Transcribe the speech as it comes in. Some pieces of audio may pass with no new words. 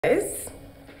Guys,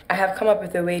 I have come up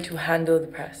with a way to handle the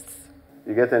press.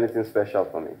 You get anything special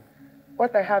for me?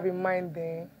 What I have in mind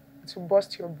then, to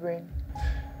bust your brain.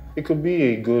 It could be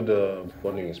a good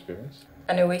bonding experience.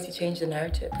 And a way to change the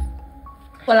narrative.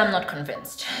 Well, I'm not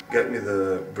convinced. Get me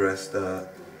the breast that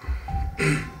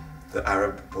the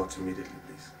Arab bought immediately,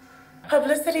 please.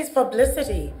 Publicity is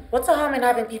publicity. What's the harm in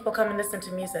having people come and listen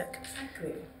to music?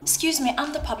 Exactly. Excuse me,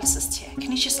 I'm the publicist here.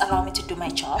 Can you just allow me to do my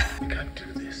job? We can't do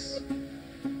this.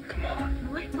 Come on.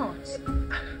 Why not?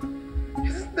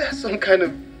 Isn't there some kind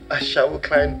of a shower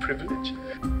client privilege?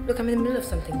 Look, I'm in the middle of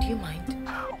something. Do you mind?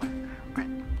 Wait,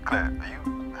 Claire, are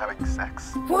you having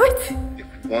sex? What?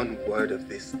 If one word of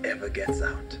this ever gets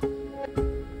out,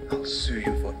 I'll sue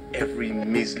you for every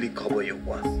measly kobo you're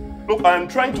worth. Look, I am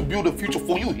trying to build a future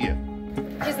for you here.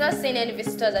 He's not seeing any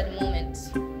visitors at the moment.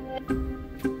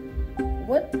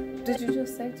 What did you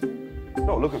just say to me?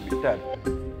 No, look at me, Dad.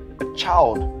 A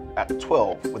child at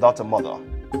 12 without a mother.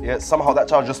 Yeah, somehow that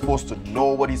child is just supposed to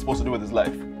know what he's supposed to do with his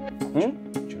life.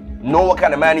 Know what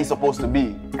kind of man he's supposed to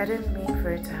be. I didn't mean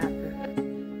for it to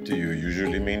happen. Do you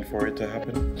usually mean for it to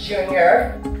happen?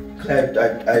 Junior?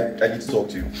 Claire, I need to talk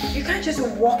to you. You can't just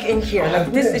walk in here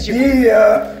like this is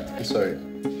your... I'm sorry.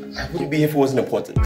 I wouldn't be here if it wasn't important.